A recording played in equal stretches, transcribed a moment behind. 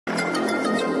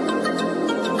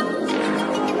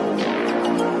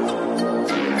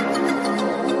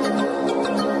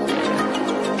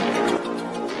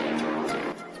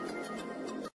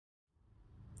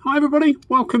everybody,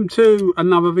 welcome to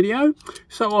another video.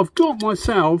 So I've got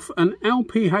myself an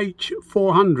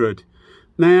LPH400.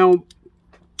 Now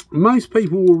most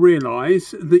people will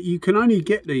realise that you can only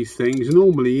get these things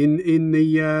normally in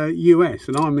the US,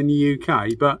 and I'm in the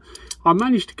UK, but I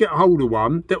managed to get hold of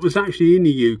one that was actually in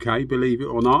the UK, believe it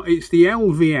or not. It's the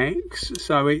LVX,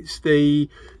 so it's the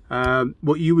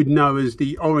what you would know as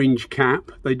the orange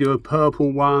cap. They do a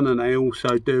purple one, and they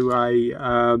also do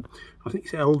a I think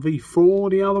it's LV4,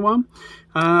 the other one.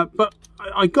 But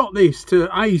I got this to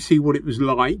A, see what it was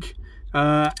like,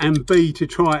 and B, to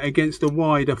try it against a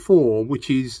wider 4, which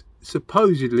is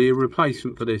supposedly a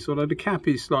replacement for this, although the cap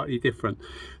is slightly different.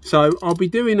 So I'll be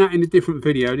doing that in a different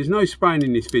video. There's no spraying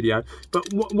in this video.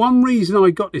 But one reason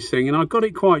I got this thing, and I got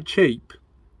it quite cheap,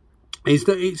 is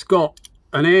that it's got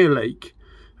an air leak.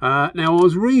 Now I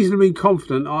was reasonably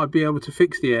confident I'd be able to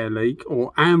fix the air leak,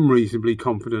 or am reasonably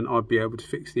confident I'd be able to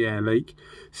fix the air leak.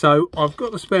 So I've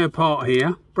got the spare part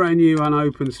here, brand new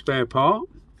unopened spare part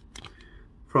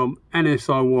from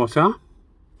NSI Water,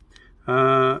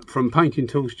 from Painting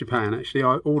Tools Japan. Actually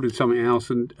I ordered something else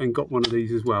and got one of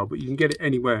these as well, but you can get it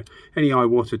anywhere, any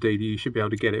iWater dealer you should be able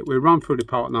to get it. We'll run through the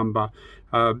part number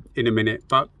in a minute,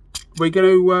 but we're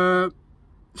going to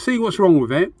see what's wrong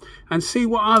with it and see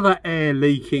what other air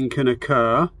leaking can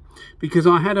occur, because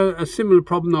I had a similar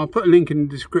problem. I'll put a link in the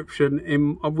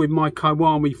description with my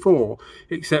Kiwami 4,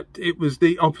 except it was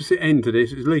the opposite end to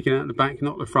this. It was leaking out the back,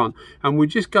 not the front, and we'll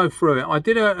just go through it. I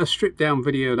did a strip down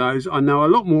video of those. I know a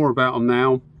lot more about them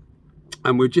now,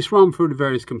 and we'll just run through the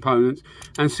various components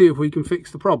and see if we can fix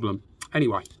the problem.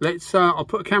 Anyway, let's I'll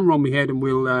put a camera on my head and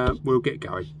we'll get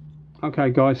going. Okay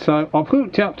guys, so I've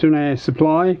hooked up to an air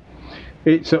supply.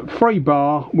 It's at 3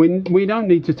 bar. We don't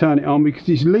need to turn it on because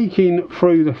it's leaking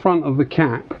through the front of the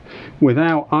cap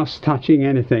without us touching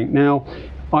anything. Now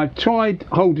I've tried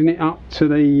holding it up to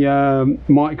the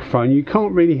microphone. You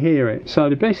can't really hear it,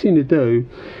 so the best thing to do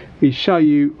is show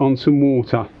you on some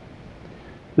water.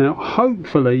 Now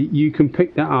hopefully you can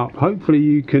pick that up. Hopefully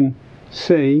you can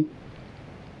see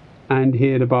and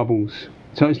hear the bubbles.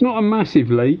 So it's not a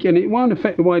massive leak, and it won't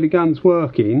affect the way the gun's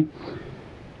working,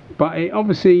 but it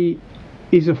obviously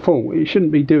is a fault. It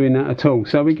shouldn't be doing that at all.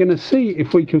 So we're going to see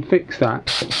if we can fix that.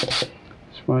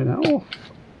 Spray that off.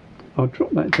 I'll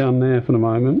drop that down there for the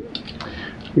moment.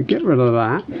 We'll get rid of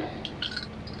that,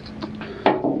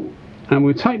 and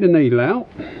we'll take the needle out,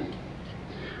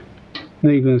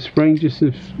 needle and spring, just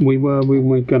as we were when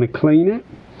we're going to clean it,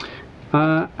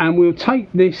 and we'll take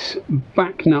this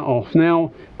back nut off.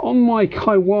 Now on my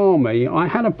Kiwami I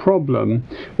had a problem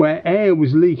where air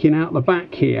was leaking out the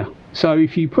back here. So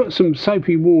if you put some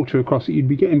soapy water across it, you'd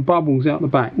be getting bubbles out the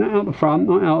back, not out the front,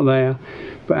 not out there,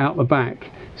 but out the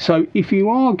back. So if you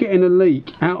are getting a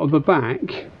leak out of the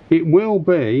back, it will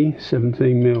be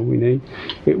 17mm we need.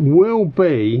 It will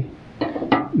be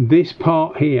this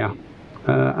part here,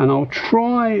 and I'll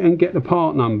try and get the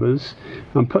part numbers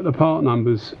and put the part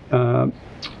numbers on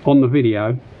the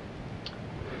video.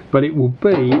 But it will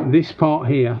be this part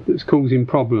here that's causing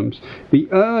problems. The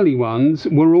early ones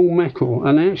were all metal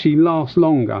and they actually last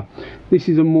longer. This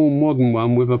is a more modern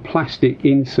one with a plastic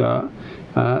insert.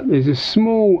 There's a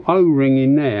small O-ring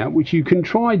in there which you can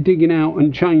try digging out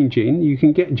and changing. You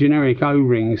can get generic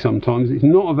O-rings sometimes. It's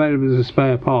not available as a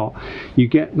spare part. You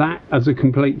get that as a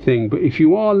complete thing. But if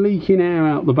you are leaking air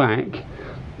out the back,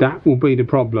 that will be the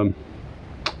problem.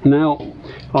 Now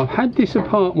I've had this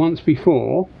apart once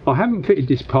before. I haven't fitted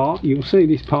this part. You'll see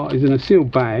this part is in a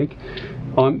sealed bag.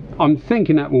 I'm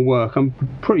thinking that will work. I'm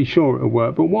pretty sure it'll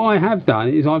work. But what I have done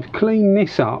is I've cleaned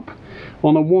this up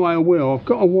on a wire wheel. I've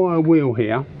got a wire wheel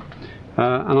here,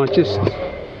 and I just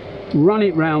run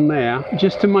it round there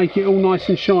just to make it all nice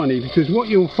and shiny, because what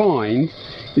you'll find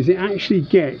is it actually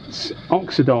gets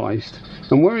oxidized,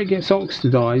 and where it gets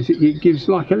oxidized it gives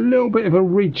like a little bit of a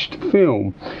ridged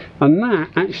film, and that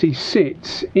actually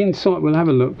sits inside. We'll have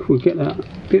a look. We'll get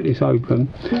this open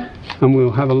and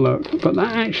we'll have a look. But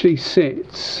that actually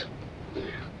sits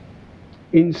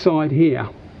inside here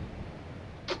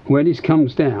where this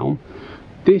comes down.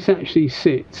 This actually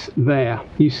sits there.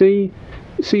 You see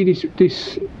this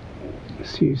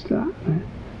let's use that there.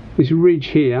 This ridge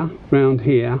here, round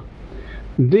here,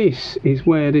 this is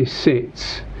where this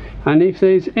sits. And if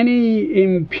there's any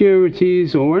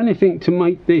impurities or anything to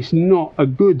make this not a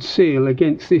good seal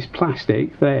against this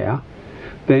plastic there,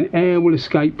 then air will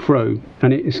escape through,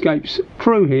 and it escapes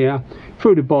through here,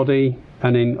 through the body,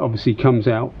 and then obviously comes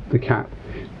out the cap.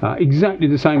 Exactly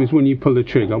the same as when you pull the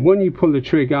trigger. When you pull the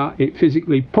trigger, it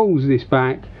physically pulls this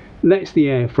back, lets the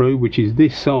air through, which is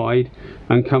this side,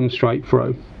 and comes straight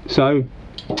through. So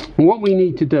And what we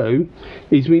need to do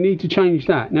is we need to change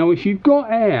that. Now if you've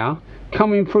got air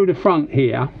coming through the front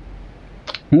here,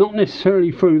 not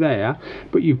necessarily through there,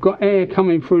 but you've got air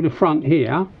coming through the front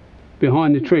here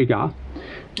behind the trigger,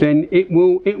 then it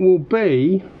will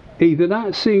be either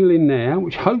that seal in there,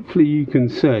 which hopefully you can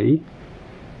see,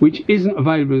 which isn't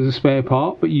available as a spare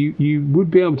part, but you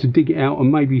would be able to dig it out and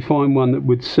maybe find one that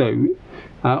would suit,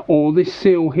 or this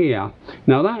seal here.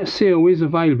 Now that seal is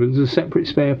available as a separate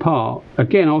spare part.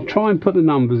 Again, I'll try and put the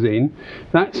numbers in.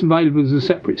 That's available as a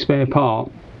separate spare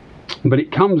part, but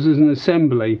it comes as an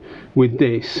assembly with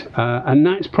this, and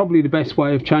that's probably the best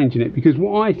way of changing it, because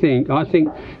what I think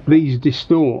these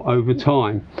distort over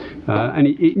time, and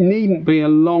it needn't be a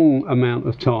long amount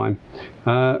of time.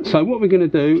 So what we're going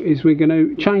to do is we're going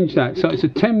to change that. So it's a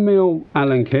 10mm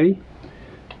Allen key.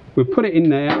 We'll put it in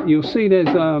there. You'll see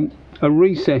there's a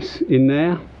recess in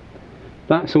there.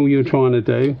 That's all you're trying to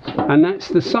do, and that's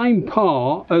the same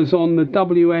part as on the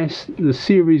the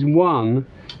Series 1.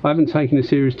 I haven't taken the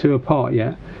Series 2 apart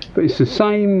yet, but it's the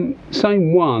same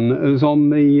one as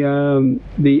on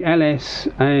the LS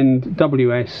and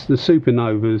WS, the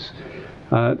Supernovas.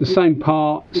 The same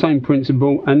part, same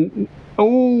principle, and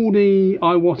all the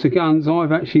Iwata guns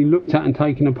I've actually looked at and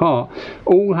taken apart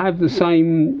all have the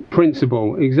same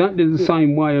principle, exactly the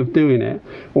same way of doing it,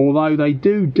 although they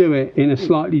do it in a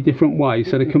slightly different way,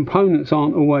 so the components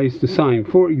aren't always the same.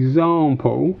 For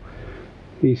example,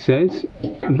 he says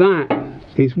that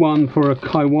is one for a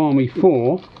Kiwami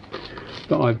 4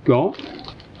 that I've got.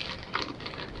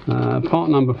 Part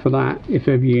number for that, if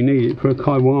ever you need it, for a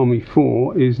Kiwami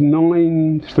 4 is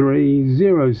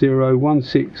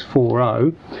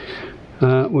 93001640.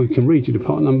 We can read you the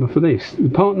part number for this. The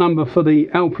part number for the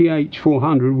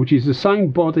LPH400, which is the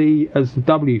same body as the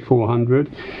W400,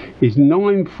 is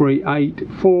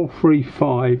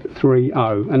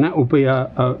 93843530, and that will be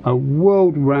a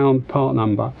world round part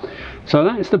number. So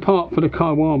that's the part for the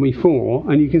Kiwami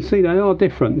 4, and you can see they are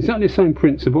different. It's exactly the same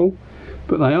principle,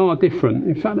 but they are different.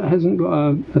 In fact, it hasn't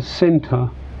got a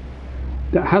centre.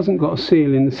 That hasn't got a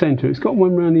seal in the centre. It's got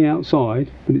one around the outside,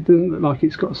 but it doesn't look like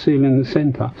it's got a seal in the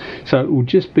centre. So it will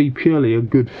just be purely a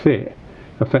good fit,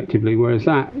 effectively. Whereas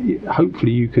that,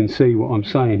 hopefully you can see what I'm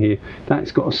saying here,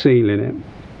 that's got a seal in it.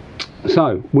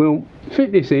 So we'll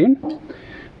fit this in.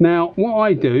 Now what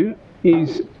I do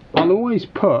is I'll always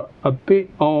put a bit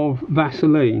of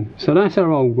Vaseline. So that's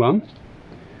our old one.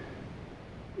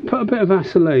 Put a bit of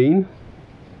Vaseline.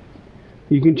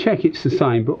 You can check it's the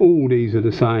same, but all these are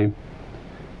the same.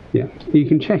 Yeah, you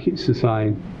can check it's the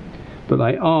same, but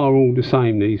they are all the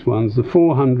same, these ones. The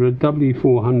 400,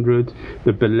 W400,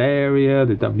 the Baleria,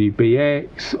 the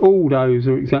WBX, all those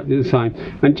are exactly the same.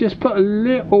 And just put a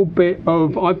little bit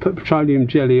of, I put petroleum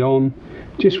jelly on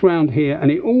just round here,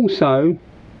 and it also,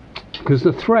 because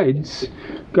the threads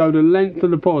go the length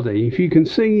of the body, if you can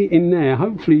see in there,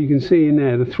 hopefully you can see in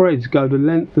there, the threads go the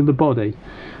length of the body.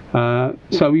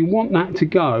 So we want that to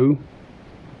go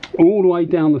all the way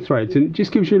down the threads, and it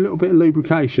just gives you a little bit of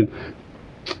lubrication,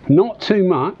 not too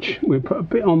much. We'll put a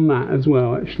bit on that as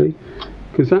well, actually,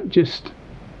 because that just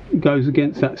goes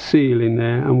against that seal in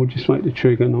there and will just make the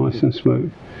trigger nice and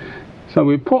smooth. So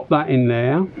we'll pop that in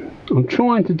there. I'm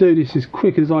trying to do this as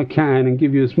quick as I can and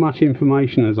give you as much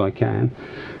information as I can,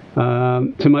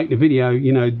 to make the video,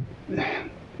 you know,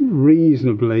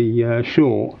 reasonably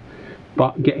short,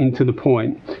 but getting to the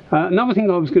point. Another thing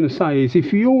I was going to say is,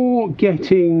 if you're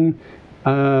getting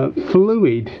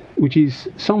fluid, which is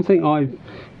something I've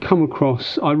come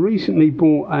across, I recently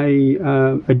bought a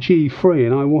G3,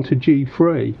 and I want a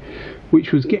G3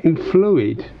 which was getting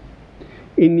fluid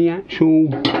in the actual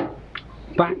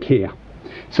back here.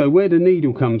 So where the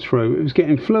needle comes through, it was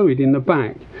getting fluid in the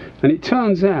back, and it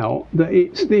turns out that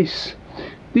it's this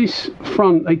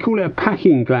front, they call it a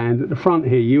packing gland at the front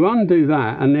here. You undo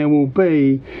that and there will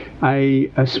be a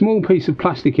small piece of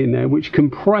plastic in there which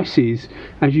compresses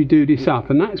as you do this up,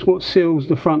 and that's what seals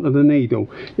the front of the needle.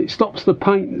 It stops the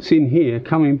paint that's in here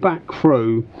coming back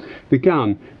through the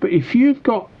gun. But if you've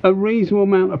got a reasonable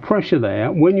amount of pressure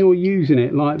there, when you're using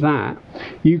it like that,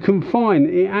 you can find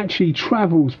that it actually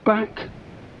travels back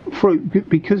through,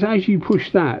 because as you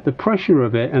push that, the pressure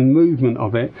of it and movement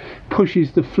of it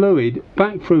pushes the fluid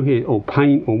back through here, or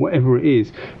paint or whatever it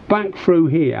is, back through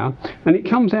here, and it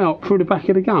comes out through the back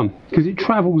of the gun because it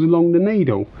travels along the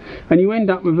needle, and you end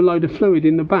up with a load of fluid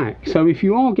in the back. So if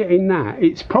you are getting that,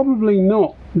 it's probably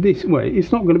not this way,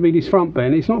 it's not going to be this front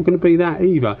bend, it's not going to be that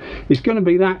either, it's going to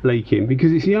be that leaking,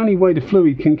 because it's the only way the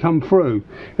fluid can come through,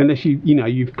 unless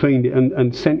you've cleaned it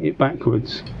and sent it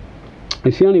backwards.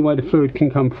 It's the only way the fluid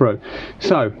can come through.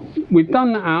 So we've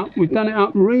done that up. We've done it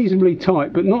up reasonably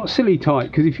tight, but not silly tight,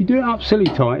 because if you do it up silly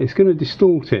tight, it's going to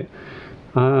distort it.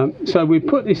 So we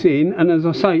put this in, and as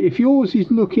I say, if yours is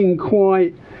looking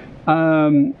quite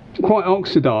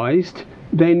oxidized,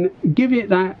 then give it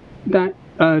that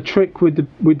trick with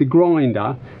the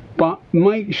grinder, but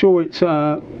make sure it's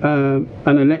an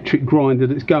electric grinder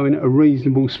that's going at a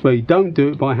reasonable speed. Don't do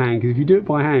it by hand, because if you do it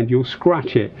by hand, you'll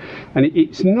scratch it. And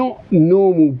it's not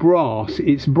normal brass.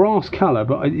 It's brass colour,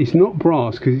 but it's not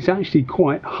brass because it's actually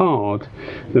quite hard,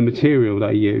 the material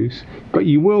they use. But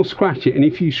you will scratch it, and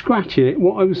if you scratch it,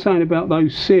 what I was saying about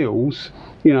those seals,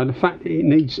 you know, the fact that it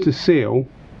needs to seal,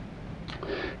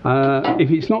 if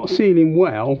it's not sealing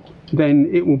well, then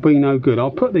it will be no good. I'll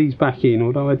put these back in,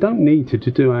 although I don't need to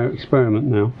do our experiment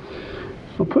now.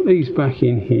 I'll put these back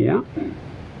in here,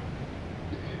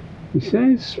 he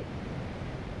says,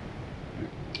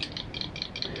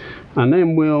 and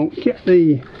then we'll get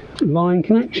the line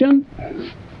connection.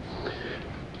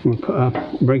 We'll put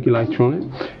a regulator on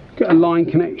it, get a line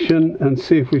connection and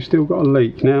see if we've still got a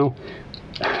leak. Now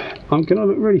I'm going to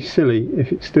look really silly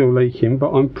if it's still leaking,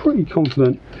 but I'm pretty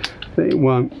confident that it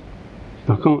won't.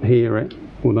 I can't hear it,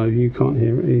 although you can't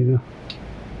hear it either.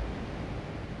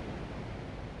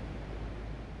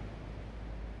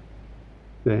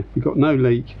 There, we've got no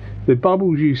leak. The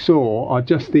bubbles you saw are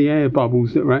just the air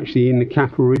bubbles that were actually in the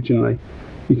cap originally.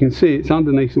 You can see it's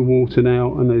underneath the water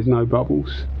now and there's no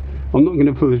bubbles. I'm not going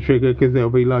to pull the trigger because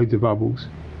there'll be loads of bubbles,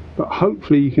 but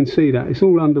hopefully you can see that it's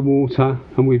all underwater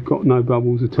and we've got no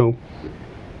bubbles at all.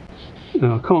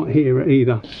 Now, I can't hear it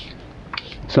either,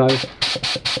 so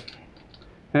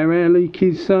our air leak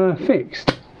is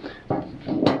fixed,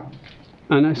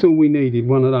 and that's all we needed,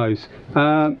 one of those.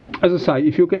 As I say,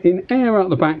 if you're getting air out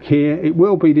the back here, it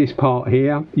will be this part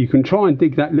here. You can try and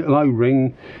dig that little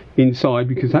O-ring inside,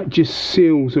 because that just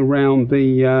seals around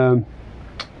the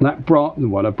that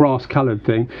brass coloured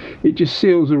thing. It just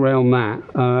seals around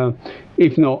that.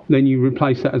 If not, then you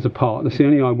replace that as a part. That's the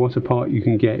only I-water part you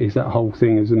can get, is that whole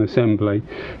thing as an assembly.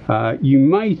 You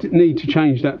may need to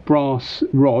change that brass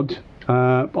rod,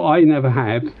 but I never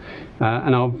have,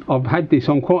 and I've had this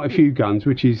on quite a few guns,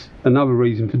 which is another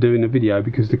reason for doing the video,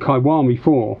 because the Kiwami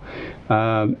 4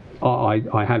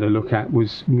 I had a look at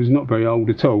was not very old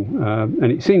at all,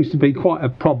 and it seems to be quite a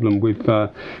problem with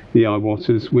the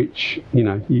I-waters, which, you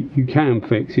know, you can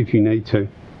fix if you need to.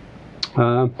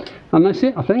 And that's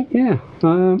it, I think. Yeah.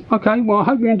 Okay, well, I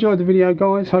hope you enjoyed the video,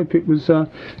 guys. Hope it was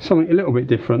something a little bit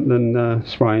different than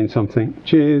spraying something.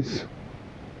 Cheers.